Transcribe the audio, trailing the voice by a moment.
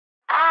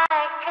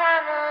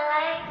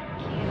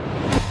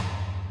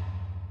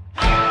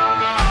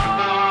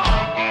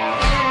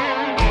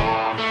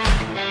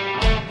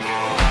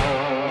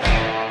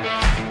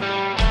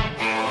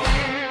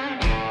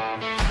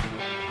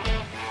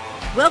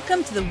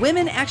Welcome to the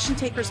Women Action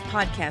Takers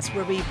podcast,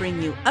 where we bring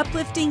you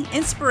uplifting,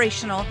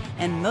 inspirational,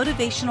 and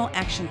motivational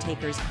action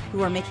takers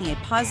who are making a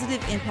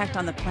positive impact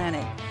on the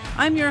planet.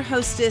 I'm your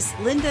hostess,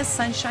 Linda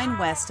Sunshine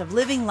West of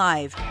Living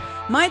Live.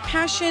 My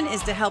passion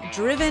is to help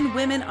driven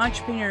women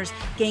entrepreneurs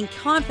gain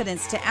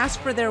confidence to ask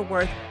for their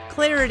worth,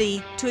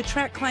 clarity to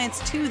attract clients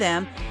to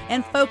them,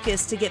 and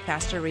focus to get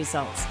faster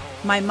results.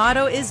 My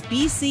motto is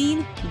be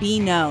seen, be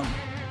known.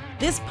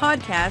 This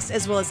podcast,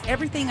 as well as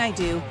everything I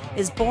do,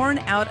 is born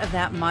out of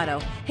that motto.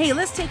 Hey,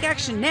 let's take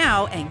action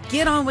now and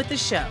get on with the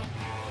show.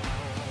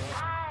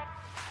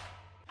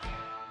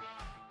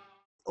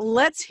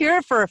 Let's hear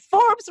it for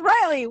Forbes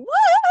Riley. Woo!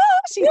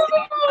 She's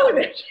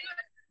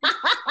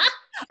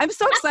I'm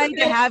so excited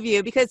to have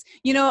you because,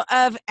 you know,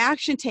 of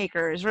action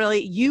takers,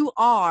 really, you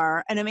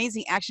are an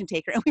amazing action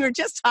taker. And we were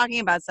just talking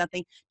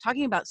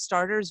about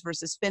starters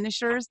versus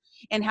finishers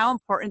and how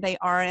important they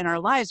are in our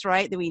lives,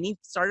 right? That we need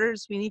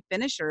starters, we need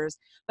finishers.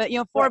 But, you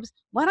know, Forbes,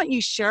 why don't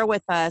you share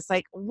with us,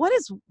 like, what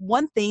is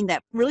one thing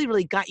that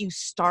really got you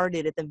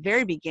started at the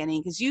very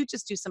beginning? Because you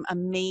just do some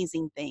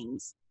amazing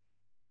things.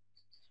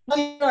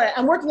 Well,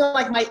 I'm working on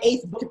like my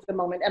 8th book at the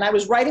moment, and I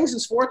was writing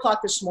since 4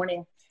 o'clock this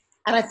morning.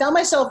 And I found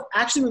myself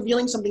actually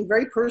revealing something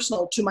very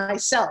personal to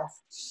myself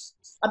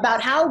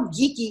about how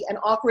geeky and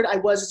awkward I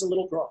was as a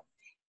little girl.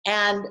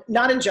 And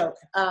not a joke.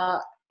 And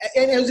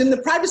it was in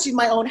the privacy of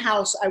my own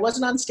house. I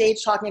wasn't on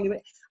stage talking to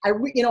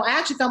anyone. I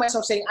actually found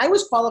myself saying I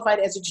was qualified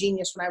as a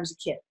genius when I was a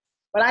kid.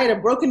 But I had a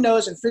broken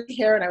nose and frizzy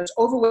hair, and I was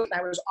overweight, and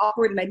I was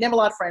awkward, and I didn't have a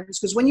lot of friends.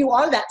 Because when you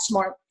are that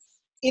smart,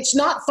 it's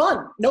not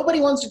fun.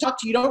 Nobody wants to talk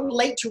to you. You don't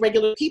relate to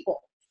regular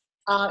people.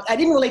 I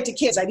didn't relate to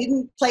kids. I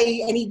didn't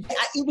play any.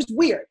 It was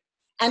weird.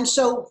 And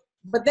so,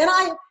 but then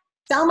I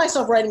found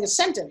myself writing a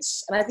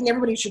sentence, and I think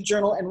everybody should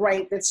journal and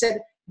write, that said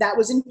that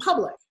was in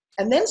public.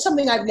 And then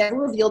something I've never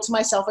revealed to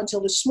myself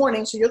until this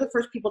morning, so you're the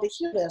first people to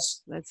hear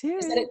this. Let's hear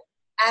it. Is that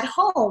at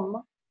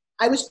home,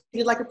 I was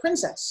treated like a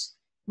princess.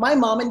 My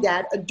mom and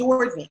dad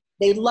adored me.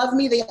 They loved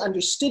me. They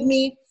understood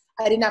me.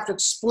 I didn't have to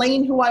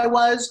explain who I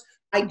was.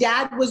 My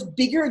dad was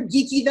bigger and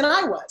geeky than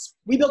I was.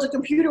 We built a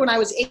computer when I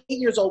was 8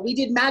 years old. We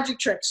did magic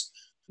tricks.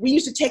 We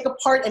used to take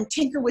apart and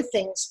tinker with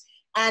things.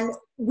 And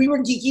we were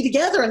geeky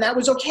together, and that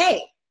was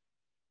okay.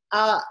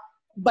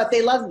 But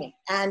they loved me.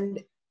 And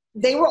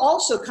they were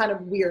also kind of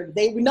weird.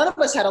 None of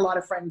us had a lot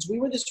of friends. We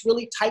were this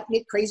really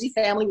tight-knit, crazy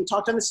family. We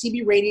talked on the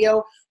CB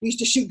radio. We used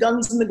to shoot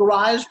guns in the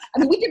garage. I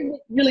mean, we did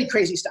really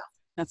crazy stuff.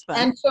 That's fun.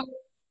 And so,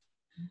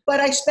 but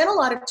I spent a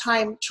lot of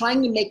time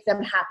trying to make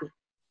them happy.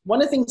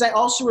 One of the things I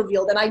also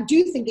revealed, and I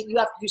do think that you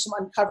have to do some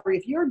uncovery.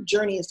 If your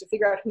journey is to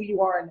figure out who you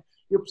are and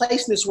your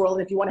place in this world,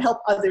 and if you want to help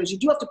others, you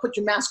do have to put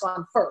your mask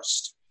on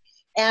first.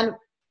 And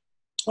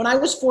when I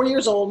was 4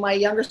 years old, my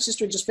younger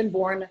sister had just been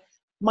born.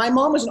 My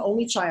mom was an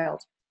only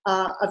child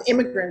of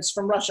immigrants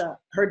from Russia.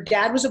 Her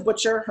dad was a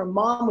butcher. Her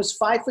mom was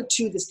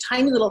 5'2", this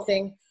tiny little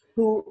thing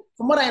who,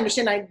 from what I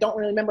understand, I don't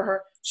really remember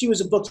her. She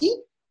was a bookie.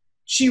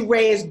 She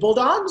raised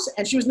bulldogs,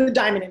 and she was in the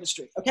diamond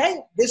industry.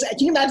 Okay, can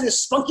you imagine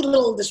this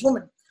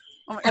woman?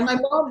 And my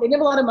mom, they didn't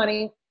have a lot of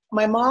money.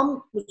 My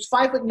mom was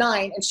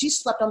 5'9", and she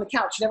slept on the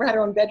couch. She never had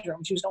her own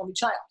bedroom. She was an only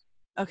child.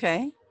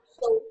 Okay.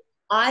 So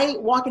I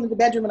walk into the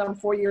bedroom when I'm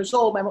 4 years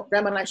old. My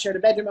grandma and I shared a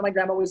bedroom, and my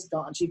grandma was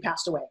gone. She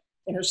passed away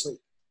in her sleep.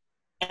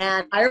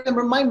 And I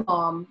remember my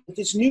mom with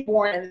this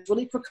newborn and this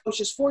really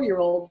precocious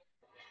 4-year-old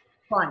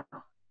crying.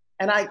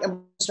 And I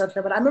started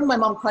to cry, but I remember my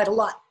mom cried a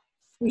lot.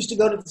 We used to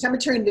go to the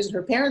cemetery and visit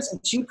her parents,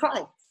 and she would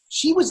cry.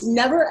 She was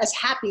never as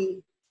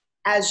happy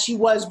as she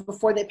was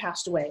before they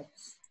passed away.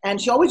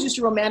 And she always used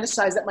to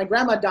romanticize that my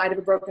grandma died of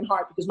a broken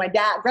heart because my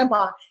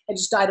grandpa had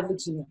just died of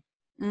leukemia.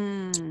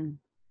 Mm.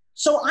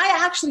 So I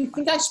actually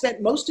think I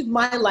spent most of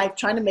my life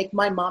trying to make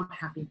my mom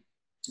happy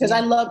because I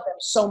loved her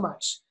so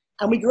much.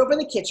 And we grew up in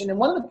the kitchen. And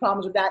one of the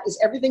problems with that is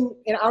everything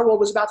in our world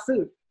was about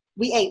food.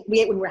 We ate. We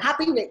ate when we were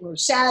happy. We ate when we were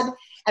sad.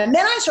 And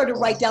then I started to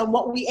write down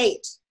what we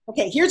ate.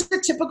 Okay, here's the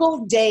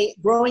typical day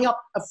growing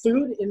up of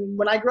food. And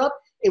when I grew up,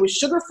 it was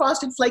sugar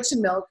frosted flakes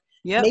and milk,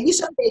 maybe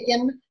some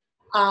bacon,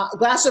 a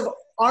glass of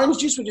orange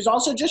juice, which is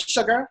also just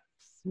sugar.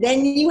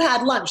 Then you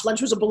had lunch.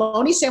 Lunch was a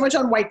bologna sandwich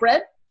on white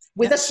bread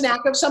with a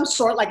snack of some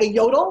sort, like a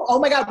yodel. Oh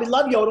my God, we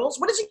love yodels.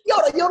 What is a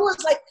yodel? A yodel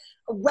is like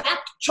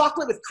wrapped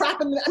chocolate with crap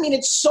in it. I mean,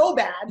 it's so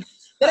bad.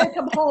 Then I'd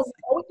come home,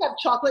 always have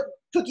chocolate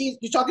cookies,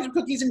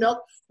 cookies and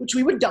milk, which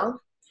we would dunk.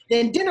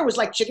 Then dinner was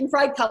like chicken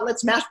fried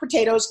cutlets, mashed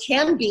potatoes,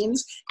 canned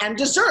beans, and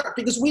dessert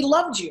because we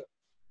loved you.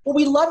 Well,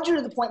 we loved you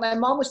to the point my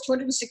mom was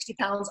 260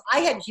 pounds. I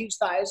had huge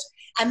thighs.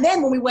 And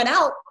then when we went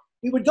out,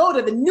 we would go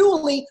to the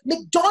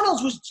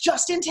McDonald's was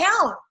just in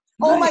town.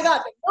 Oh my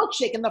God, the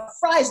milkshake and the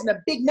fries and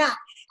the Big Mac.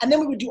 And then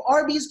we would do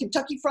Arby's,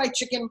 Kentucky Fried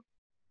Chicken,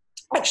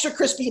 extra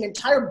crispy, an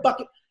entire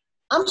bucket.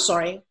 I'm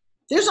sorry,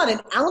 there's not an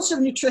ounce of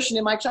nutrition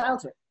in my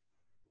childhood.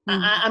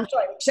 I'm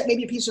sorry, except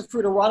maybe a piece of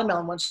fruit or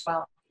watermelon once in a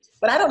while.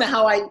 But I don't know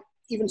how I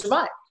even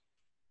survived.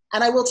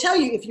 And I will tell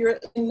you, if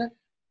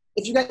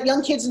you've got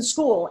young kids in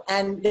school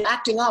and they're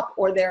acting up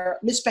or they're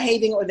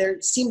misbehaving or they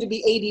seem to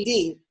be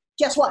ADD,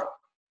 guess what?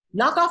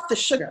 Knock off the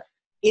sugar.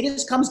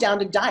 It comes down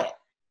to diet.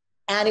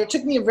 And it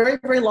took me a very,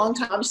 very long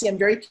time. Obviously, I'm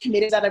very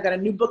committed to that. I've got a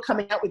new book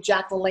coming out with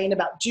Jack LaLanne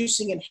about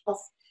juicing and health.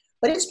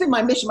 But it's been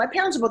my mission. My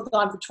parents have both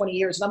gone for 20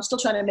 years, and I'm still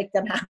trying to make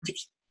them happy.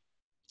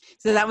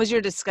 So that was your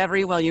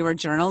discovery while you were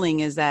journaling,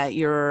 is that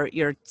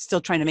you're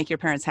still trying to make your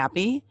parents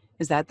happy?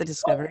 Is that the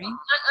discovery? Well,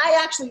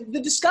 I actually,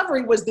 the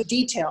discovery was the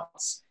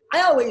details.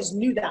 I always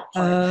knew that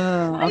part.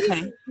 Oh, okay. I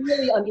didn't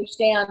really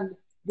understand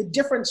the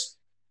difference.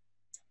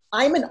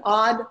 I'm an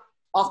odd,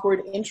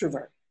 awkward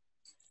introvert.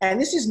 And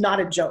this is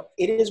not a joke.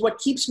 It is what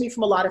keeps me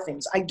from a lot of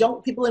things.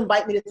 People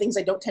invite me to things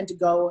I don't tend to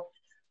go.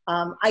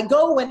 I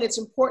go when it's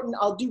important.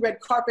 I'll do red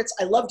carpets.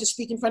 I love to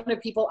speak in front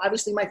of people.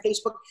 Obviously, my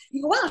Facebook,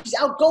 you go, wow, she's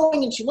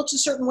outgoing and she looks a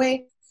certain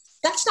way.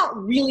 That's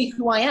not really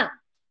who I am.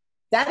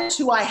 That is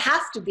who I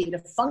have to be to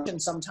function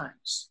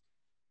sometimes.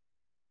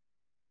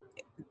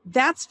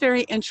 That's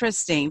very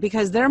interesting,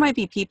 because there might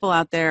be people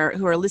out there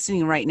who are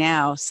listening right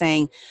now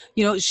saying,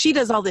 she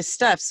does all this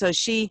stuff. So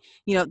she,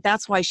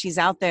 that's why she's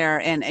out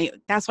there, and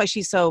that's why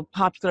she's so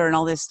popular and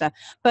all this stuff.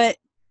 But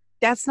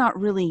that's not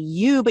really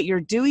you, but you're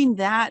doing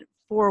that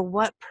for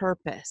what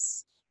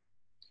purpose?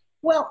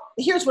 Well,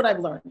 here's what I've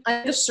learned.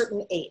 I'm at a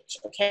certain age,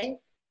 okay?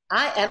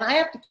 I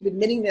have to keep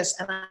admitting this,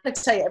 and I have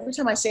to tell you, every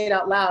time I say it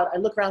out loud, I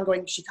look around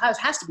going, she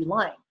has to be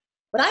lying.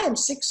 But I am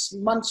 6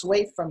 months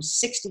away from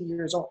 60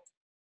 years old.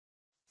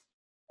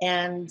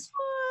 And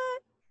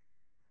what?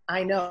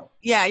 I know.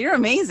 Yeah, you're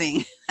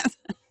amazing.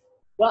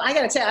 Well, I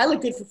got to tell you, I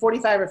look good for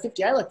 45 or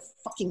 50. I look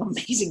fucking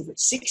amazing for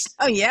 60.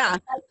 Oh, yeah.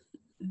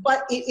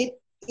 But it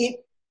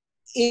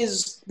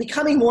is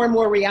becoming more and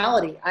more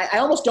reality. I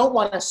almost don't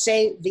want to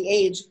say the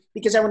age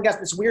because everyone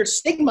got this weird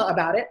stigma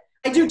about it.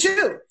 I do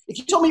too. If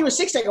you told me you were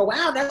 60, I go,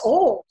 wow, that's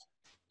old.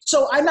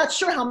 So I'm not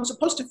sure how I'm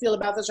supposed to feel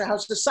about this or how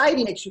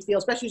society makes you feel,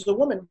 especially as a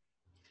woman.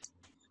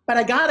 But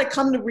I got to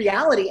come to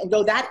reality and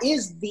go, that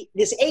is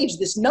this age,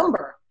 this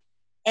number.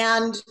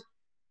 And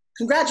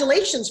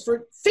congratulations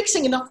for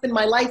fixing enough in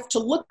my life to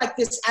look like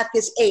this at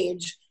this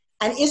age.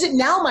 And is it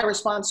now my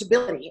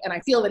responsibility, and I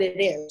feel that it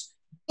is,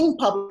 in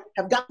public,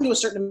 have gotten to a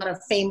certain amount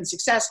of fame and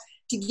success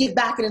to give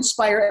back and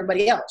inspire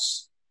everybody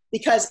else?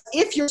 Because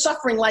if you're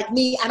suffering like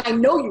me, and I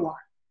know you are,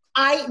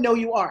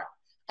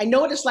 I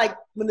know what it's like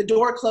when the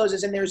door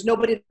closes and there's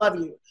nobody to love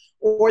you,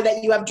 or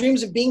that you have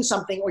dreams of being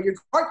something, or your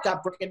heart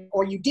got broken,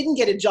 or you didn't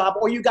get a job,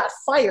 or you got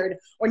fired,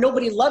 or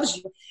nobody loves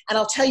you. And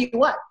I'll tell you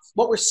what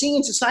we're seeing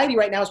in society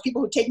right now is people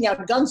who are taking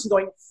out guns and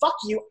going, fuck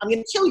you, I'm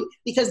going to kill you,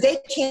 because they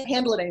can't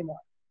handle it anymore.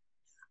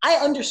 I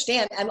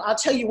understand, and I'll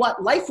tell you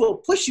what, life will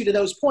push you to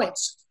those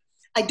points.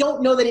 I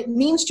don't know that it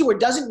means to or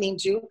doesn't mean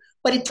to,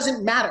 but it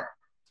doesn't matter.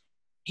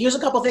 Here's a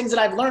couple things that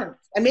I've learned.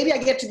 And maybe I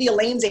get to the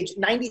Elaine's age,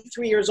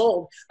 93 years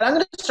old, but I'm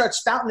going to start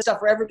spouting this stuff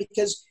forever,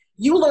 because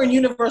you learn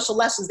universal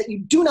lessons that you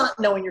do not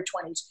know in your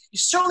 20s. You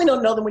certainly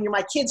don't know them when you're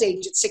my kid's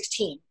age at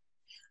 16.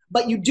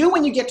 But you do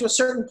when you get to a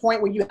certain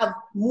point where you have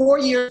more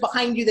years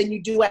behind you than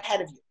you do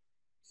ahead of you.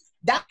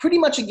 That's pretty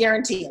much a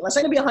guarantee. Unless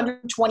I'm going to be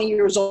 120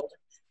 years old,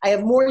 I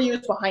have more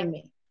years behind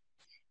me.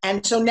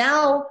 And so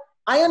now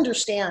I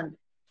understand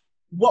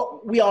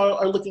what we all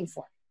are looking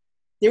for.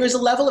 There is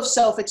a level of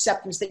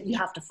self-acceptance that you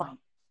have to find.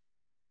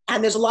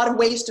 And there's a lot of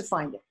ways to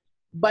find it.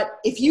 But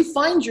if you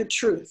find your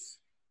truth,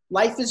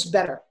 life is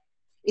better.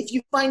 If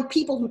you find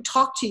people who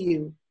talk to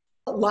you,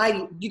 don't lie to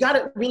you, you got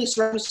to really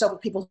surround yourself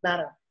with people who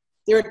matter.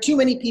 There are too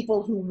many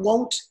people who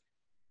won't.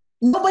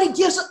 Nobody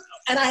gives a,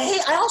 and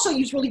I also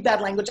use really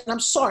bad language, and I'm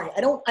sorry. I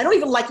don't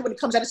even like it when it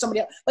comes out of somebody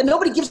else, but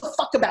nobody gives a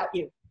fuck about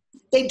you.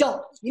 They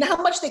don't. You know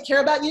how much they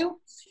care about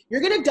you?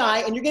 You're going to die,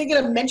 and you're going to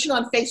get a mention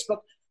on Facebook.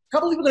 A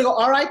couple of people are going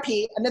to go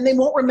RIP, and then they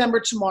won't remember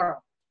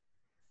tomorrow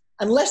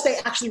unless they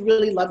actually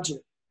really loved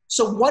you.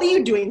 So what are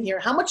you doing here?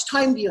 How much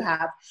time do you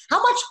have?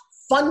 How much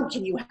fun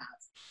can you have?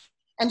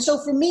 And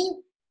so for me,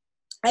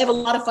 I have a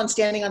lot of fun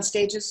standing on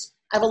stages.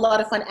 I have a lot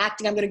of fun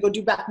acting. I'm going to go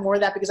do back more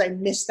of that because I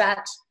miss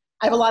that.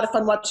 I have a lot of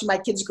fun watching my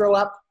kids grow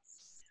up.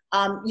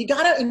 You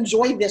got to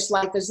enjoy this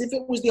life as if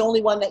it was the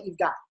only one that you've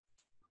got.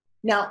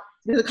 Now,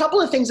 there's a couple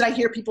of things that I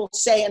hear people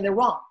say, and they're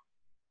wrong.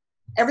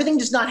 Everything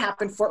does not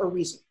happen for a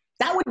reason.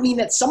 That would mean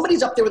that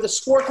somebody's up there with a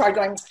scorecard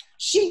going,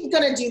 she's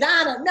going to do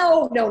that.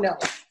 No.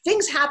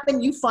 Things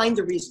happen. You find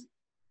the reason.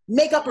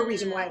 Make up a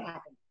reason why it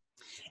happened.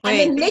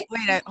 Wait,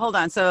 hold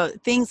on. So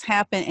things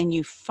happen and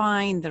you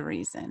find the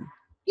reason.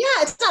 Yeah,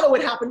 it's not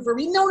what happened for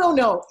me.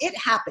 No. It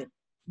happened.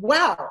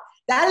 Wow.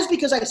 That is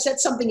because I set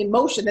something in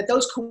motion, that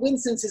those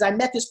coincidences, I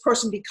met this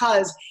person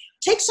because.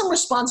 Take some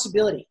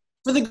responsibility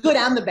for the good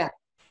and the bad.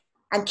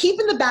 And keep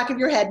in the back of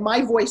your head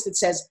my voice that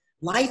says,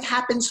 life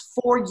happens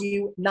for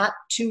you, not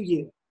to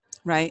you.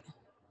 Right.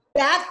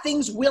 Bad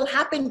things will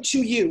happen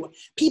to you.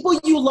 People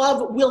you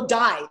love will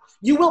die.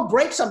 You will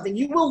break something.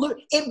 You will lose.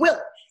 It will.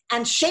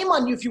 And shame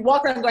on you if you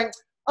walk around going,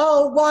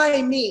 oh,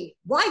 why me?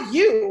 Why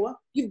you?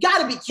 You've got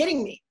to be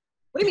kidding me.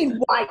 What do you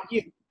mean, why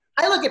you?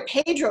 I look at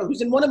Pedro,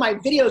 who's in one of my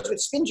videos with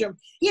Spindrum.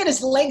 He had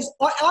his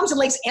arms and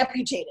legs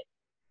amputated.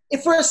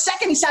 If for a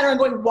second he sat around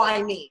going,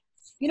 why me?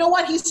 You know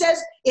what? He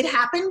says it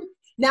happened.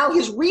 Now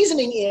his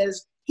reasoning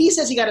is, he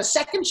says he got a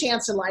second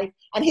chance in life,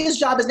 and his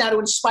job is now to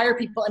inspire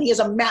people, and he has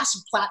a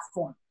massive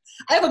platform.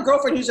 I have a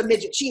girlfriend who's a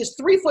midget. She is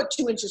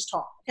 3'2"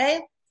 tall,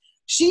 okay?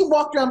 She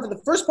walked around for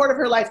the first part of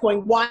her life going,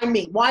 why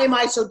me? Why am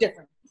I so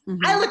different?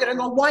 Mm-hmm. I look at her and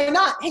go, why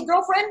not? Hey,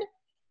 girlfriend,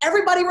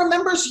 everybody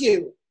remembers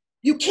you.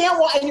 You can't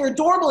walk, and you're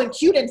adorable and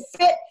cute and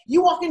fit.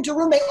 You walk into a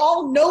room, they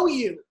all know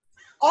you.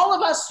 All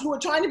of us who are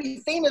trying to be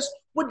famous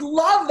would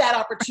love that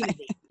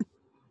opportunity.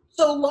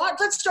 So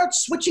let's start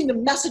switching the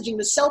messaging,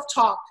 the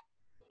self-talk,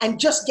 and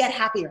just get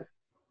happier.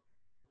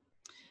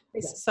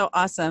 So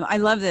awesome. I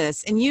love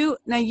this. And you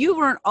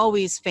weren't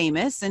always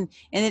famous, and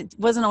it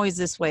wasn't always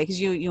this way,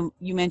 because you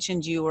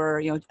mentioned you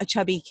were, a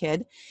chubby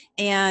kid.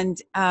 And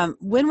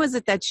when was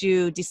it that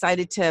you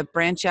decided to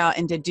branch out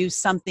and to do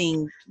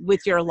something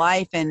with your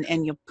life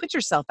and you put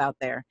yourself out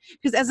there?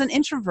 Because as an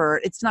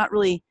introvert, it's not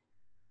really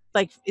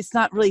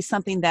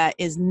something that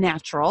is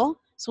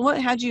natural. So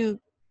how'd you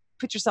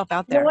put yourself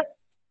out there? You know what?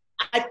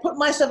 I put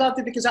myself out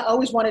there because I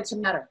always wanted to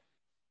matter.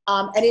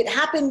 And it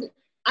happened.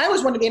 I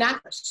always wanted to be an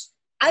actress.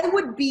 I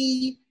would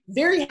be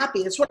very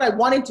happy. That's what I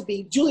wanted to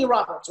be, Julia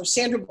Roberts or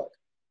Sandra Bullock.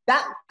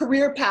 That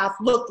career path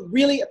looked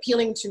really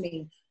appealing to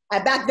me.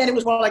 Back then it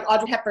was more like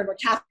Audrey Hepburn or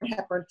Katharine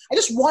Hepburn. I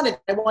wanted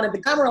the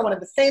glamour, I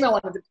wanted the fame,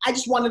 I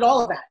just wanted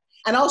all of that.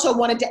 And also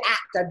wanted to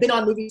act. I've been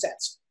on movie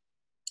sets.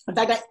 In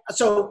fact,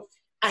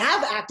 I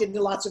have acted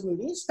in lots of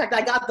movies. In fact,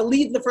 I got the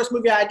lead in the first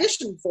movie I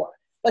auditioned for.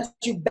 But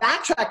you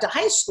backtrack to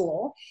high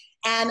school,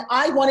 and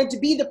I wanted to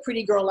be the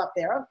pretty girl up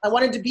there. I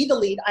wanted to be the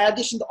lead. I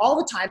auditioned all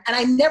the time, and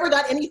I never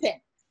got anything.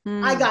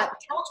 I got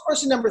talent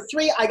person number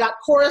 3. I got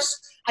chorus.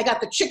 I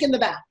got the chick in the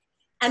back.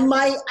 And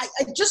I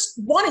just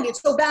wanted it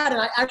so bad.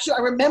 And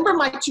I remember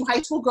my 2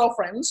 high school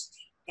girlfriends,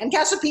 Ann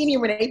Casapini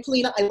and Renee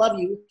Polina, I love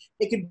you.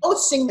 They could both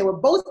sing. They were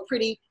both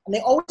pretty, and they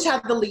always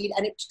had the lead.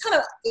 And it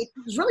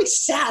was really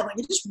sad. Like,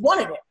 I just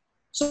wanted it.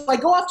 So I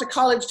go off to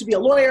college to be a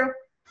lawyer,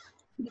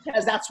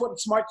 because that's what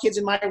smart kids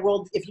in my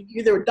world, if you're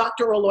either a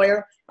doctor or a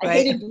lawyer. I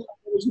hated, there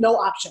was no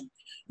option.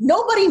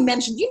 Nobody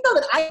mentioned, you know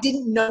that I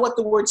didn't know what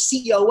the word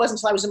CEO was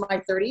until I was in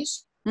my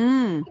 30s. He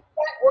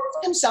worked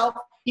for himself.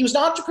 He was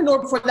an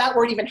entrepreneur before that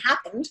word even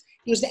happened.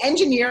 He was an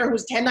engineer who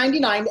was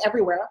 1099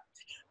 everywhere.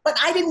 But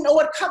I didn't know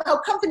how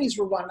companies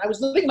were run. I was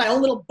living in my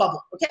own little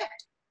bubble, okay?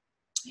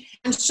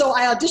 And so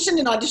I auditioned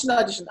and auditioned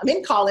and auditioned. I'm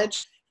in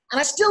college, and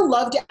I still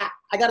love to act.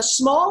 I got a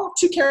small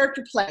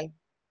 2-character play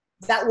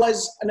that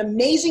was an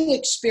amazing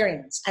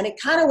experience. And it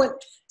kind of went,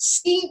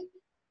 see,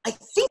 I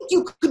think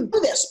you could do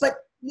this, but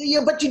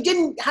you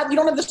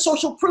don't have the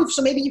social proof,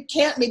 so maybe you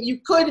can't, maybe you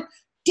could.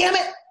 Damn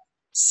it.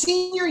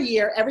 Senior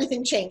year,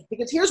 everything changed,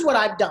 because here's what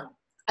I've done.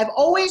 I've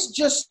always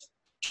just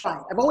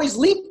tried. I've always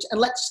leaped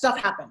and let stuff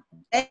happen.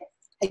 Okay?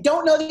 I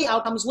don't know the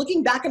outcomes.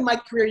 Looking back in my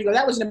career, you go,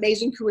 that was an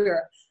amazing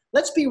career.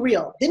 Let's be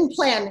real. Didn't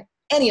plan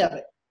any of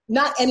it.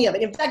 Not any of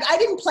it. In fact, I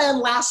didn't plan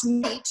last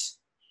night.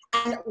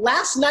 And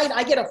last night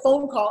I get a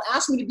phone call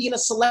asking me to be in a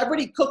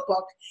celebrity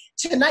cookbook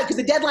tonight, because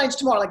the deadline's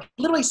tomorrow. Like,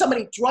 literally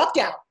somebody dropped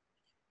out.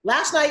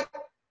 Last night,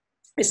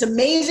 this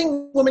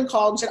amazing woman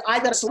called and said, I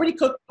got a celebrity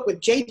cookbook with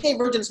J.J.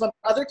 Virgin and some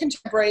other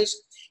contemporaries.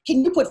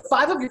 Can you put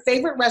 5 of your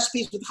favorite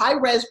recipes with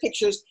high-res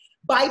pictures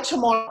by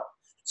tomorrow?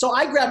 So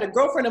I grabbed a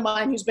girlfriend of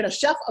mine who's been a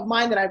chef of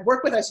mine that I've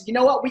worked with. I said, you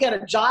know what? We got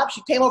a job.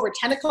 She came over at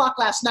 10 o'clock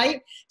last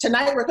night.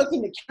 Tonight we're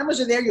cooking. The cameras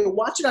are there. You'll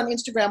watch it on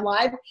Instagram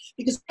Live,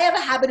 because I have a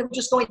habit of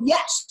just going,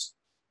 yes.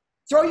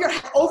 Throw your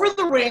hat over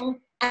the ring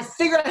and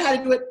figure out how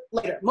to do it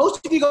later.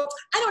 Most of you go,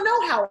 I don't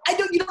know how.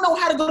 You don't know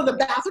how to go to the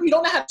bathroom. You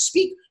don't know how to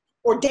speak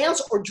or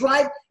dance or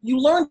drive. You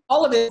learn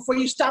all of it before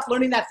you stop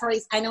learning that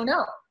phrase, I don't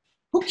know.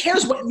 Who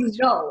cares what you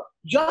know?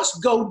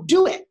 Just go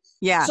do it.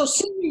 Yeah. So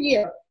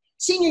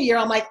senior year,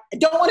 I'm like, I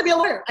don't want to be a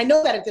lawyer. I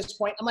know that at this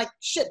point. I'm like,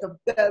 shit,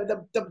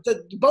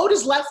 the boat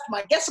is left.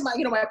 My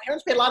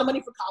parents paid a lot of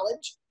money for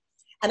college,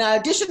 and I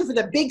auditioned for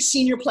the big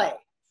senior play,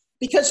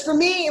 because for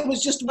me, it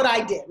was just what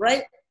I did,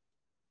 right?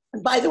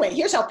 And by the way,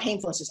 here's how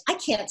painful this is. I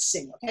can't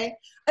sing, okay?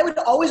 I would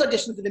always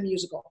audition for the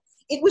musical.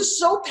 It was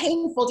so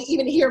painful to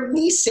even hear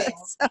me sing,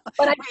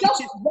 but I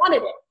just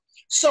wanted it.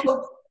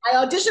 So I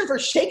auditioned for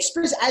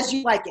Shakespeare's As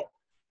You Like It.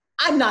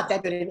 I'm not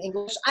that good in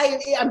English.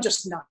 I'm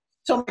just not.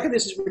 So I'm like,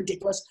 this is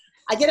ridiculous.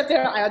 I get up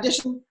there, I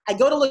audition, I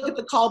go to look at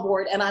the call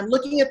board, and I'm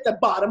looking at the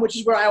bottom, which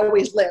is where I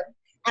always live.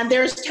 And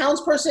there's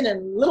townsperson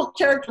and little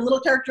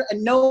character,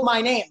 and know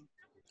my name.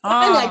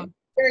 I'm like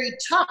very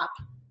top.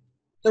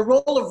 The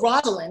role of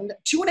Rosalind,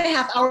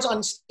 2.5 hours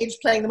on stage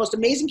playing the most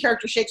amazing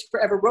character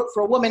Shakespeare ever wrote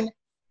for a woman,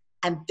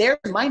 and there's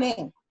my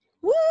name.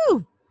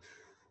 Woo!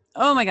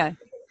 Oh my God.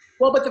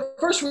 Well, but the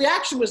first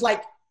reaction was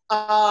like,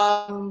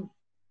 I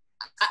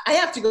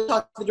have to go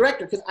talk to the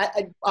director, because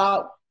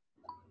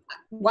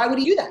why would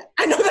he do that?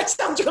 I know that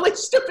sounds really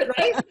stupid,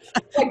 right?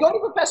 So I go to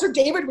Professor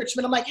David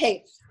Richmond. I'm like,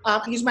 hey,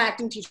 he's my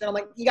acting teacher. And I'm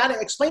like, you got to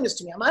explain this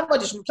to me. I've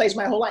auditioned for plays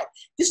my whole life.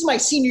 This is my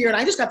senior year, and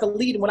I just got the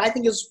lead in what I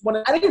think is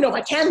I don't even know if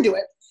I can do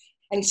it.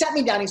 And he sat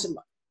me down and he said,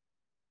 look,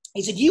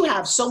 you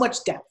have so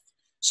much depth,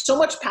 so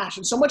much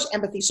passion, so much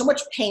empathy, so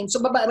much pain.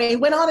 He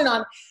went on,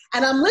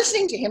 and I'm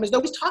listening to him as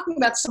though he's talking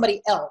about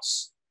somebody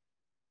else.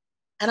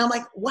 And I'm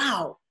like,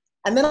 wow.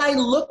 And then I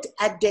looked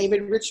at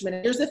David Richmond,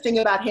 and here's the thing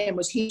about him,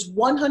 was he's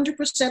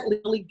 100%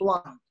 legally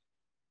blind.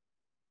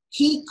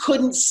 he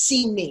couldn't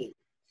see me.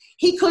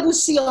 He couldn't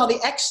see all the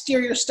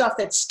exterior stuff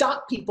that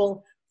stopped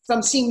people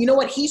from seeing. You know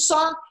what he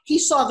saw? He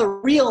saw the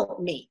real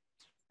me.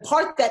 The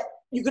part that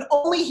you could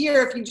only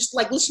hear if you just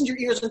like listen to your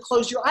ears and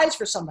close your eyes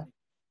for somebody.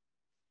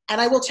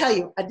 And I will tell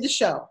you, at this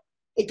show,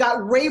 it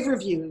got rave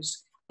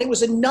reviews. It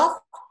was enough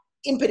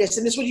impetus,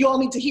 and this is what you all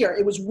need to hear.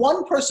 It was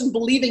one person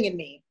believing in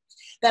me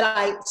that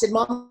I said,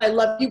 Mom, I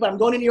love you, but I'm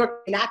going to New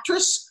York an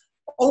actress.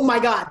 Oh my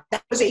God,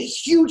 that was a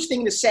huge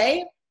thing to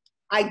say.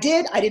 I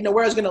didn't know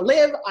where I was going to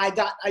live.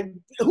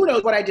 Who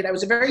knows what I did. I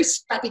was a very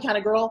scrappy kind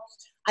of girl.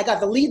 I got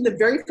the lead in the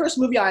very first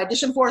movie I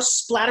auditioned for,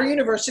 Splatter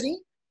University,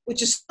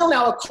 which is still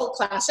now a cult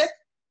classic.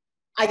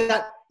 I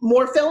got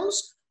more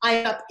films.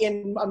 I got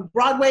in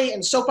Broadway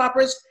and soap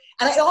operas.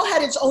 And it all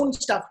had its own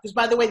stuff. Because,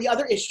 by the way, the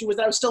other issue was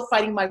that I was still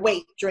fighting my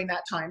weight during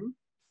that time.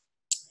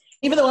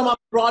 Even though I'm on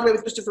Broadway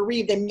with Christopher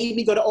Reeve, they made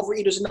me go to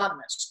Overeaters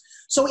Anonymous.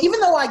 So even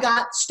though I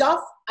got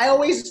stuff,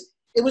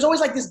 it was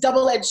always like this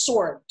double-edged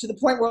sword, to the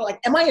point where, like,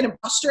 am I an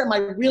imposter? Am I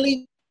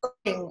really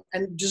earning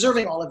and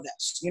deserving all of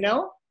this, you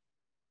know?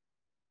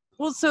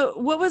 Well, so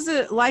what was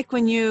it like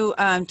when you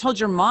told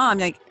your mom,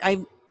 like,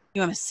 I'm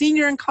a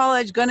senior in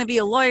college, going to be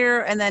a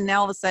lawyer, and then now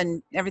all of a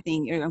sudden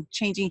everything,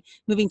 changing,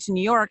 moving to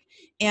New York.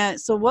 And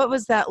so what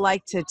was that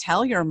like to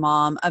tell your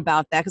mom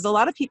about that? Because a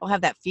lot of people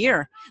have that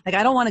fear. Like,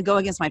 I don't want to go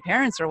against my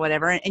parents or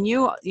whatever. And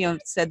you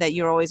said that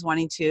you're always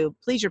wanting to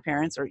please your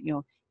parents or,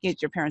 get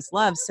your parents'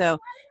 love. So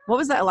what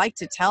was that like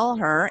to tell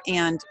her?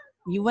 And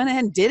you went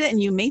ahead and did it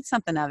and you made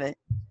something of it.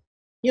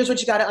 Here's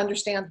what you got to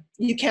understand.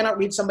 You cannot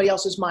read somebody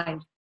else's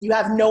mind. You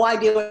have no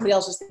idea what somebody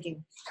else is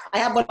thinking. I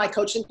have one of my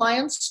coaching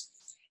clients,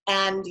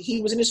 and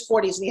he was in his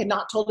 40s, and he had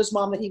not told his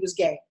mom that he was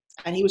gay.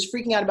 And he was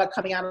freaking out about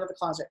coming out of the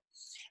closet.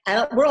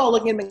 And we're all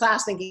looking at him in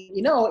class thinking,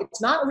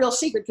 it's not a real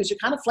secret because you're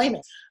kind of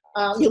flaming.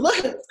 You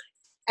look,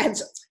 and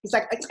he's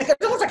like, I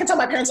don't know if I can tell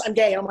my parents I'm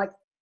gay. And I'm like,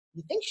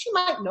 you think she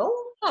might know?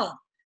 Huh?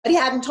 But he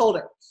hadn't told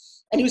her.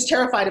 And he was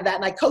terrified of that.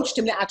 And I coached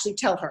him to actually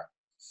tell her.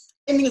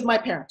 Same thing with my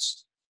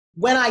parents.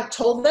 When I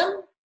told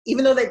them,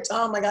 even though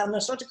oh my God, I'm going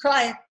to start to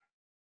cry.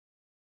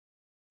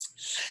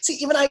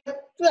 See,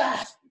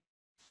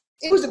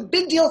 it was a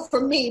big deal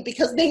for me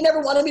because they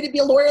never wanted me to be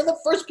a lawyer in the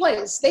first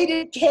place. They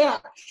didn't care.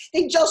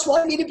 They just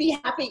wanted me to be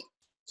happy.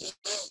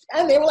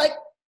 And they were like,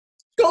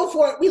 go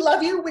for it. We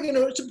love you. We're going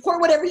to support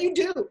whatever you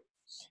do.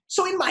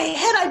 So in my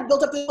head, I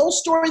built up this whole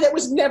story that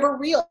was never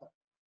real.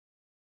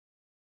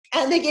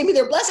 And they gave me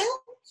their blessing.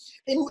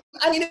 And,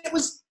 it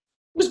was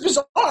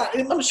bizarre.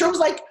 I'm sure it was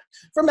like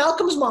for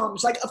Malcolm's mom.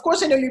 It's like, of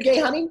course I know you're gay,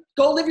 honey.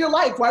 Go live your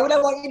life. Why would I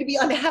want you to be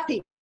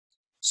unhappy?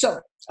 So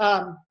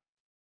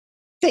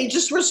they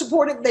just were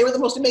supportive. They were the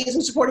most amazing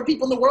supportive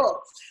people in the world.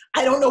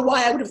 I don't know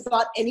why I would have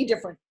thought any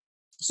different.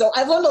 So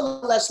I've learned a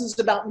lot of lessons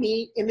about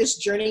me in this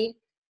journey.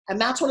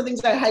 And that's one of the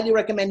things I highly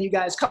recommend you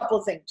guys. Couple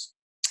of things.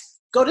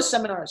 Go to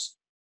seminars.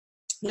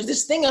 There's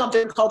this thing out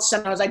there called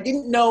seminars. I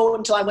didn't know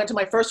until I went to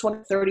my first one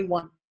at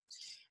 31.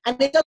 And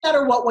it doesn't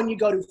matter what one you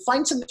go to.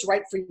 Find something that's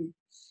right for you.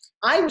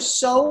 I was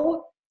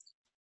so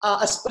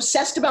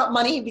obsessed about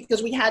money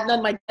because we had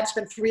none. My dad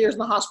spent 3 years in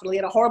the hospital. He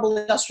had a horrible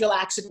industrial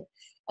accident.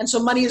 And so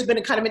money has been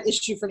a kind of an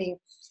issue for me.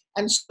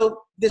 And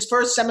so this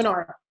first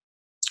seminar,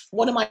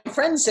 one of my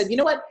friends said, you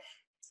know what?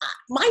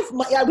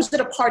 I was at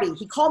a party.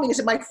 He called me and he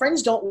said, my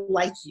friends don't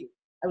like you.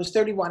 I was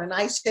 31. And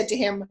I said to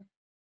him,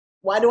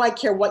 why do I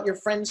care what your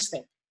friends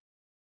think?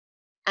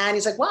 And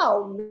he's like,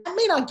 wow, I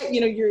may not get,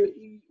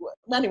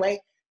 anyway.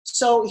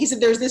 So he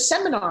said, there's this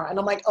seminar. And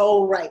I'm like,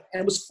 oh, right.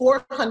 And it was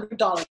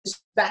 $400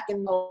 back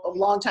in a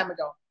long time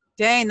ago.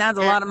 Dang, that's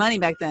a lot of money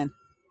back then.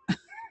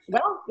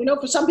 Well,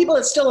 for some people,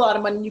 it's still a lot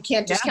of money. You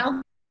can't discount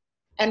it.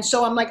 And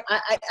so I'm like,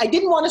 I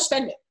didn't want to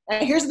spend it.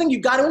 And here's the thing.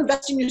 You've got to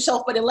invest in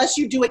yourself. But unless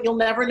you do it, you'll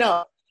never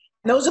know.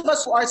 And those of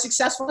us who are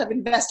successful have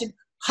invested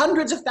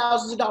hundreds of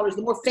thousands of dollars.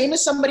 The more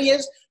famous somebody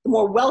is, the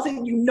more wealthy,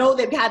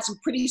 they've had some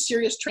pretty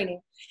serious training.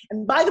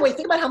 And by the way,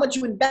 think about how much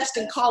you invest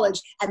in college.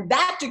 And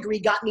that degree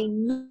got me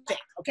nothing,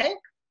 okay?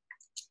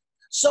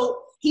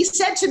 So he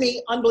said to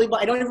me, unbelievable,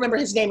 I don't even remember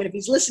his name. And if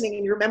he's listening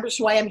and he remembers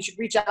who I am, you should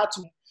reach out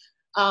to me.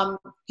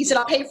 He said,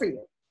 I'll pay for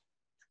you.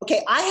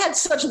 Okay, I had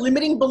such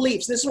limiting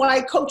beliefs. This is why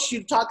I coach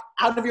you to talk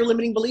out of your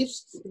limiting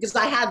beliefs, because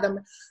I had them.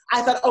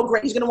 I thought, oh,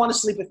 great, he's going to want to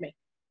sleep with me.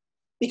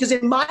 Because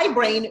in my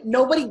brain,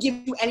 nobody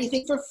gives you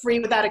anything for free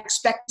without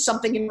expecting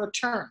something in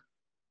return.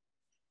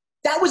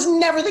 That was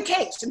never the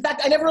case. In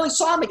fact, I never really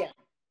saw him again.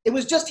 It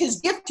was just his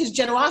gift, his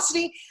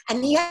generosity,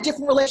 and he had a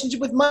different relationship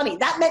with money.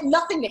 That meant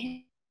nothing to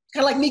him.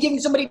 Kind of like me giving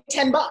somebody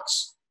 $10,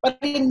 but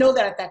I didn't know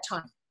that at that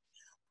time.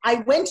 I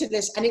went to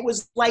this, and it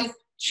was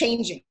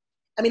life-changing.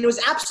 It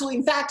was absolutely,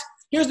 in fact,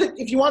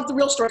 if you want the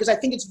real story, because I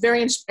think it's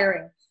very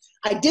inspiring.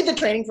 I did the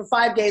training for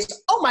 5 days.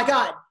 Oh my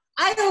God,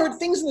 I heard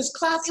things in this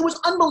class. It was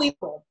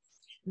unbelievable.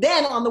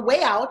 Then on the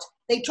way out,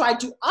 they tried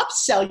to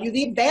upsell you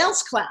the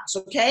advanced class,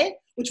 okay,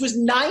 which was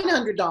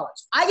 $900.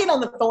 I get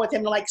on the phone with him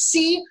and like,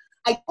 see,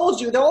 I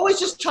told you, they're always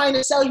just trying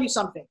to sell you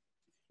something.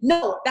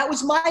 No, that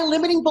was my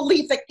limiting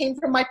belief that came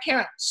from my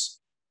parents.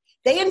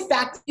 They, in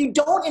fact, if you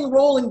don't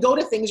enroll and go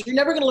to things, you're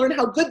never going to learn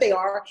how good they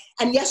are.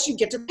 And yes, you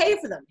get to pay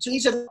for them. So he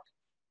said,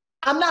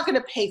 I'm not going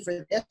to pay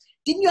for this.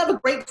 Didn't you have a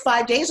great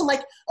 5 days? I'm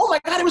like, oh my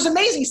God, it was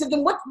amazing. He said,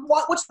 then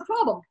what's the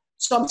problem?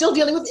 So I'm still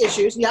dealing with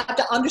issues. You have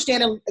to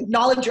understand and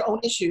acknowledge your own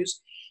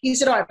issues. He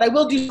said, all right, but I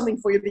will do something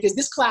for you because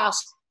this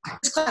class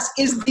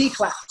is the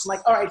class. I'm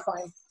like, all right,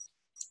 fine.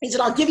 He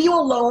said, I'll give you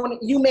a loan.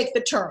 You make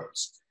the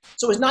terms.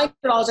 So it was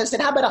 $900. I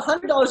said, how about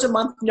 $100 a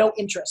month, no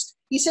interest?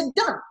 He said,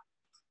 done.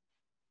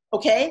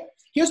 Okay,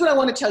 here's what I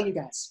want to tell you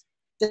guys.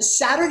 The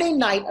Saturday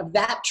night of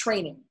that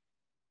training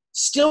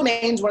still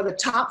remains one of the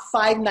top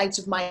 5 nights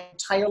of my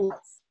entire life.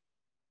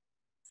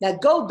 Now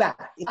go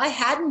back. If I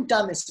hadn't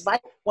done this,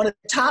 one of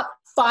the top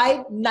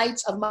 5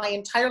 nights of my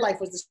entire life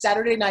was the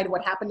Saturday night of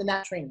what happened in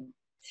that training.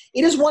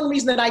 It is one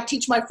reason that I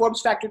teach my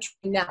Forbes Factor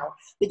training now,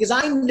 because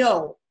I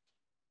know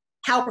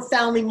how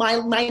profoundly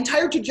my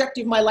entire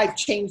trajectory of my life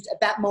changed at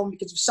that moment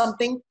because of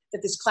something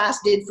that this class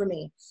did for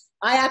me.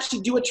 I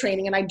actually do a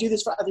training, and I do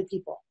this for other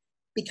people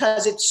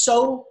because it's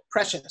so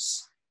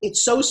precious.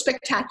 It's so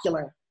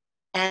spectacular.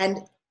 And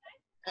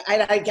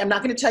I'm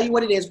not going to tell you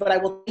what it is, but I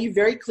will tell you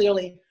very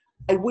clearly,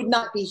 I would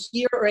not be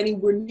here or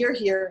anywhere near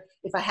here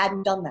if I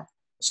hadn't done that.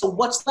 So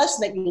what's the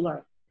lesson that you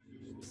learn?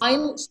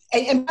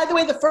 And by the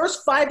way, the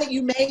first 5 that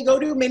you may go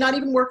to may not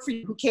even work for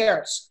you. Who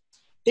cares?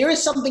 There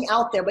is something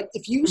out there, but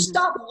if you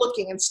stop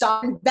looking and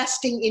stop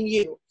investing in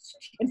you,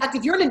 in fact,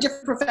 if you're in a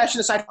different profession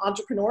aside from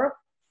entrepreneur,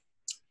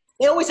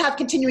 they always have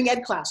continuing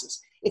ed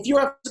classes. If you're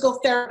a physical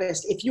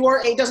therapist, if you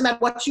are, it doesn't matter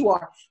what you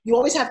are, you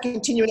always have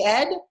continuing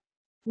ed. Let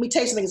me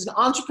tell you something, as an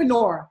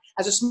entrepreneur,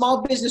 as a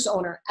small business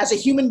owner, as a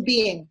human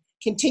being,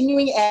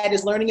 continuing ed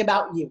is learning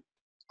about you.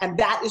 And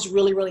that is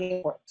really, really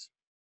important.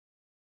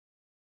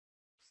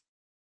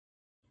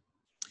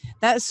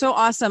 That is so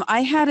awesome.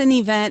 I had an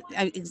event,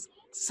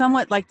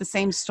 somewhat like the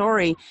same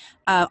story.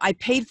 I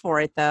paid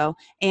for it though.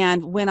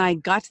 And when I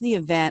got to the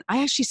event,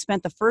 I actually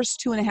spent the first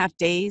 2.5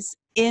 days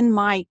in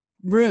my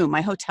room,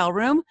 my hotel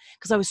room,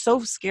 because I was so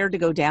scared to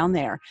go down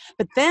there.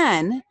 But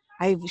then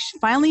I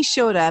finally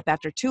showed up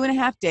after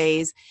 2.5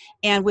 days,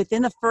 and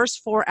within the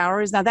first 4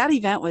 hours, now that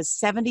event was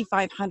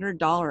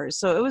 $7,500.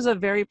 So it was a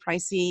very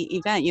pricey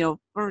event, you know,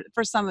 for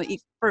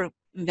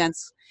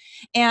events.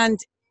 And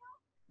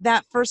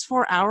that first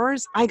 4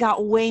 hours, I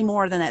got way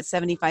more than that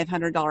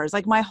 $7,500.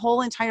 Like my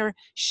whole entire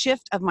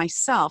shift of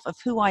myself, of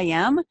who I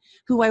am,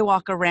 who I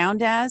walk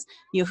around as,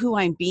 you know, who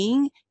I'm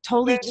being,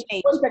 totally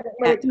changed.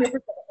 Wait, come here for a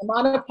second. I'm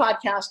on a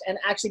podcast and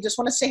actually just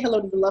want to say hello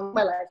to the love of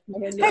my life.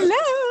 Hello.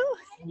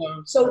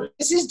 So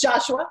this is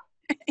Joshua.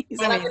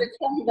 He's and I'm going to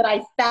tell you that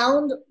I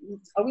found,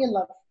 are we in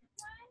love?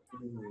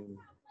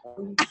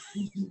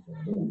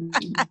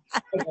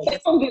 Okay.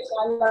 I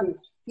love you.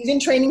 He's in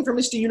training for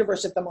Mr.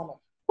 Universe at the moment.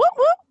 Whoop,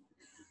 whoop.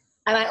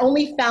 And I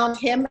only found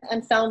him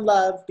and found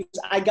love because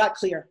I got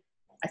clear.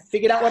 I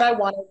figured out what I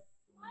wanted.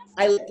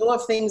 I let go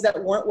of things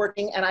that weren't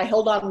working, and I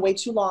held on way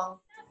too long.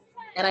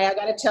 And I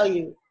got to tell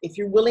you, if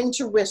you're willing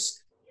to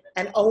risk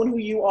and own who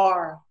you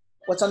are,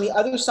 what's on the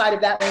other side of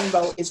that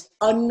rainbow is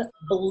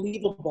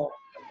unbelievable.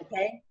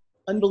 Okay?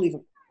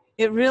 Unbelievable.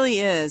 It really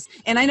is.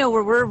 And I know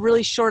we're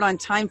really short on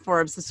time,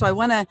 Forbes. So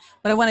what I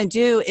want to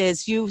do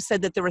is, you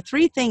said that there were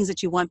 3 things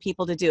that you want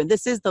people to do. And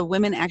this is the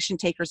Women Action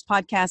Takers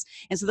podcast.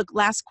 And so the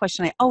last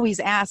question I always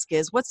ask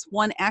is, what's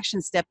one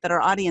action step that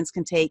our audience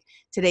can take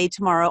today,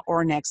 tomorrow,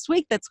 or next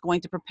week that's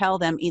going to propel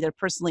them either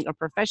personally or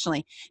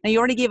professionally? Now, you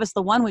already gave us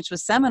the one, which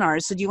was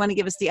seminars. So do you want to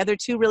give us the other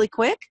 2 really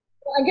quick?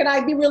 Can I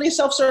be really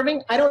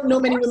self-serving? I don't know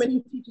many women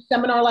who teach a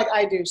seminar like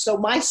I do. So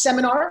my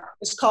seminar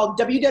is called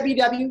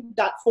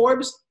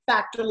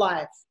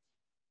www.forbesfactorlive.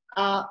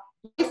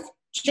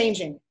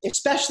 Life-changing,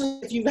 especially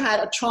if you've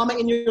had a trauma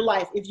in your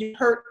life, if you're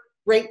hurt,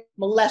 raped,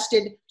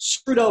 molested,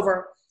 screwed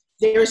over,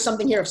 there is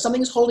something here. If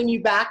something's holding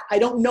you back, I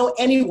don't know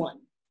anyone.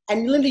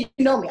 And Linda, you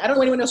know me. I don't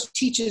know anyone else who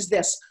teaches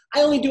this.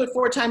 I only do it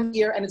 4 times a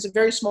year, and it's a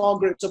very small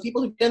group. So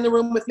people who get in the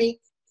room with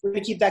me, we're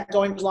going to keep that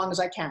going as long as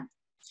I can.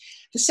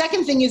 The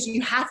second thing is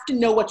you have to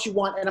know what you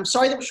want. And I'm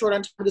sorry that we're short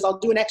on time because I'll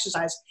do an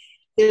exercise.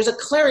 There's a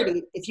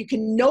clarity. If you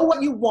can know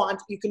what you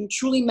want, you can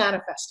truly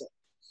manifest it.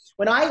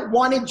 When I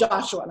wanted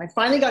Joshua, and I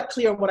finally got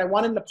clear on what I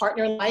wanted in a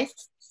partner in life,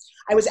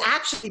 I was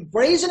actually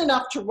brazen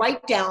enough to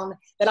write down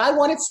that I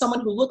wanted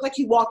someone who looked like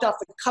he walked off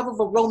the cover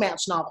of a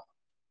romance novel.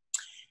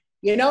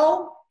 You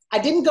know, I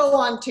didn't go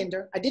on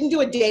Tinder. I didn't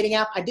do a dating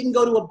app. I didn't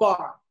go to a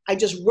bar. I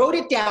just wrote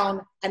it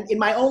down, and in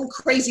my own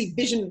crazy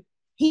vision,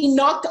 he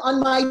knocked on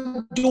my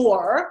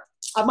door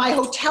of my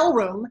hotel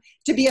room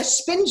to be a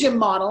spin gym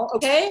model,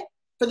 okay,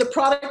 for the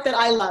product that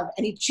I love.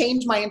 And he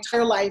changed my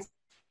entire life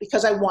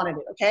because I wanted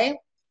it, okay?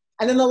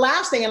 And then the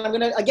last thing, and I'm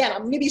going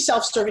to be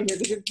self-serving here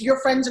because your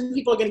friends and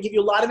people are going to give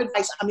you a lot of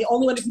advice. I'm the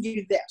only one who can give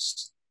you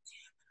this.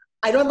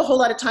 I don't have a whole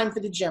lot of time for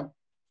the gym.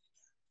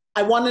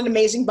 I want an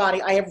amazing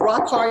body. I have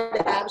rock hard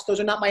abs. Those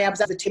are not my abs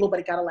at the table, but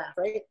it got to laugh,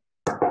 right?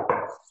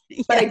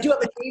 Yeah. But I do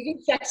have amazing,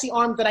 sexy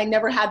arms that I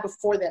never had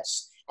before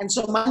this. And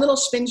so my little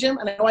spin gym,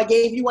 and I know I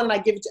gave you one, and I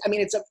give it to, I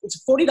mean, it's a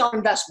 $40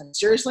 investment.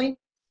 Seriously.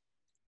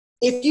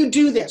 If you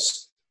do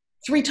this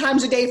 3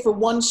 times a day for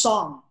 1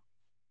 song,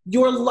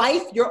 your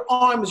life, your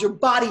arms, your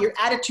body, your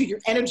attitude,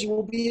 your energy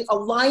will be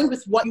aligned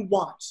with what you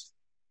want.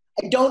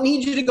 I don't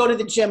need you to go to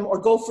the gym or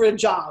go for a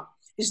jog.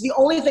 It's the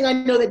only thing I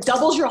know that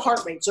doubles your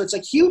heart rate. So it's a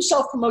huge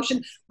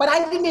self-promotion, but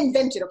I didn't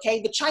invent it,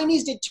 okay? The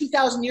Chinese did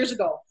 2,000 years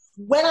ago.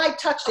 When I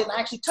touched it, and I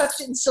actually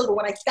touched it in silver,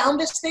 when I found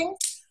this thing,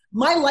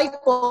 my light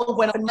bulb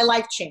went up and my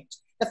life changed.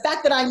 The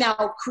fact that I now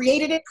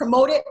created it,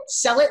 promote it,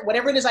 sell it,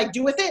 whatever it is I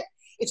do with it,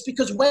 it's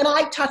because when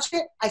I touched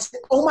it, I said,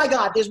 oh my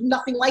God, there's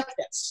nothing like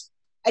this.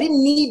 I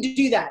didn't need to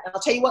do that. And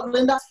I'll tell you what,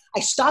 Linda, I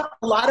stopped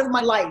a lot of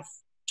my life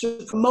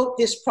to promote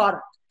this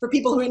product for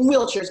people who are in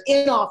wheelchairs,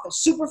 in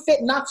office, super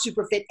fit, not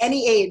super fit,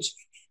 any age.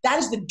 That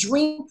is the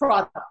dream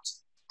product.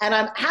 And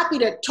I'm happy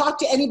to talk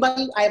to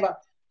anybody. I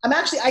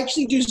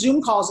actually do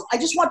Zoom calls. I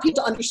just want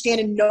people to understand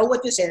and know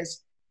what this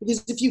is.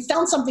 Because if you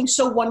found something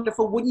so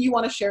wonderful, wouldn't you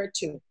want to share it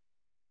too?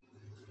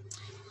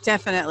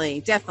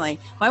 Definitely, definitely.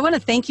 Well, I want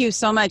to thank you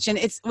so much. And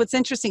what's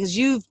interesting is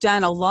you've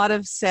done a lot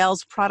of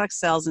sales, product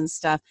sales and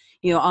stuff,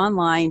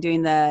 online,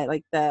 doing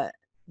the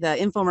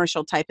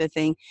infomercial type of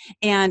thing.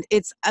 And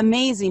it's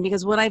amazing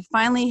because what I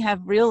finally have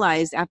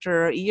realized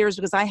after years,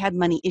 because I had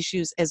money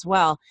issues as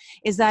well,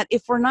 is that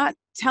if we're not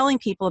telling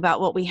people about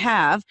what we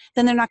have,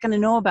 then they're not going to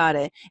know about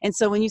it. And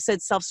so when you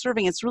said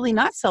self-serving, it's really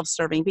not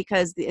self-serving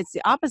because it's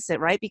the opposite,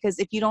 right? Because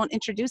if you don't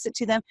introduce it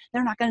to them,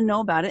 they're not going to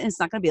know about it and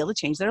it's not going to be able to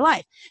change their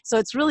life. So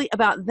it's really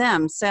about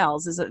them.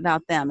 Sales is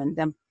about them and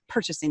them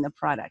purchasing the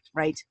product,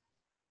 right?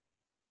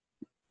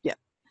 Yeah.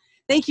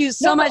 Thank you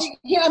so much.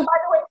 Yeah, and by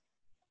the way,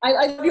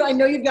 I love you. I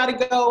know you've got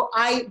to go.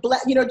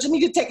 Jimmy,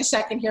 you could take a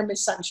second here,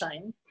 Miss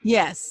Sunshine.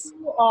 Yes.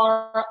 You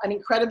are an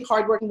incredibly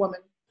hardworking woman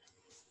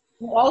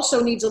who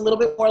also needs a little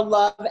bit more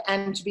love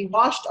and to be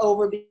washed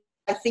over. Because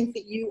I think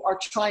that you are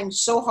trying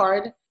so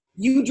hard.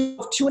 You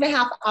drove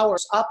 2.5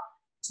 hours up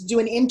to do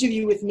an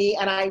interview with me,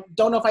 and I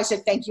don't know if I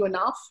said thank you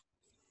enough.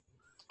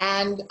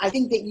 And I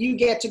think that you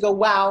get to go,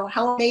 wow,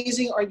 how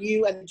amazing are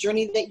you and the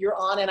journey that you're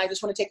on. And I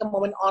just want to take a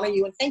moment, honor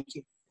you, and thank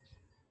you.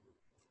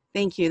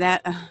 Thank you.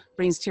 That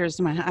brings tears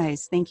to my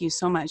eyes. Thank you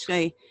so much.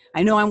 I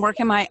know I'm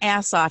working my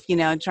ass off,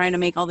 trying to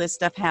make all this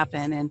stuff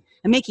happen. And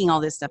I'm making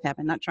all this stuff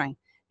happen, not trying,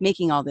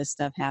 making all this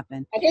stuff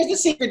happen. And here's the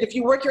secret. If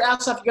you work your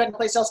ass off, you got no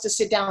place else to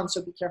sit down,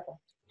 so be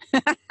careful.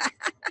 I'm going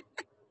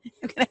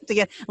to have to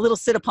get a little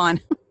sit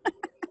upon.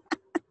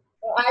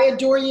 I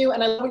adore you,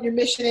 and I love what your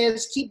mission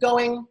is. Keep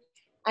going.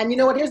 And you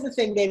know what? Here's the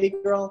thing, baby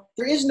girl.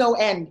 There is no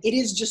end. It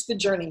is just the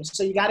journey,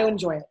 so you got to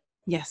enjoy it.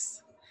 Yes.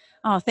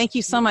 Oh, thank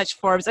you so much,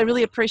 Forbes. I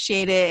really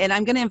appreciate it. And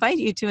I'm going to invite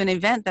you to an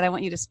event that I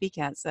want you to speak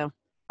at. So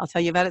I'll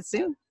tell you about it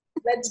soon.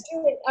 Let's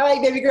do it. All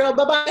right, baby girl.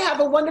 Bye-bye. Have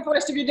a wonderful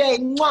rest of your day.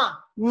 Mwah.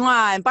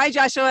 Mwah. And bye,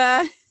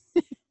 Joshua.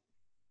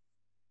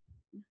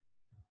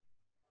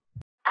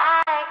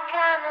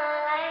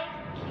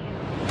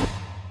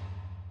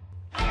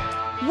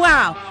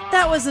 Wow,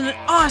 that was an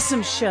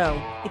awesome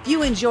show. If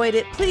you enjoyed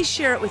it, please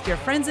share it with your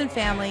friends and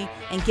family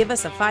and give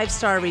us a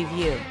 5-star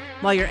review.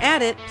 While you're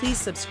at it, please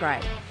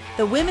subscribe.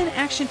 The Women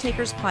Action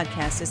Takers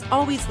podcast is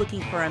always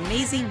looking for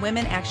amazing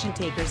women action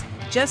takers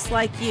just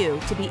like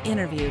you to be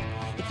interviewed.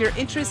 If you're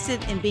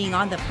interested in being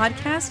on the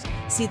podcast,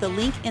 see the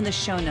link in the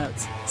show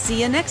notes.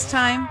 See you next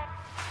time.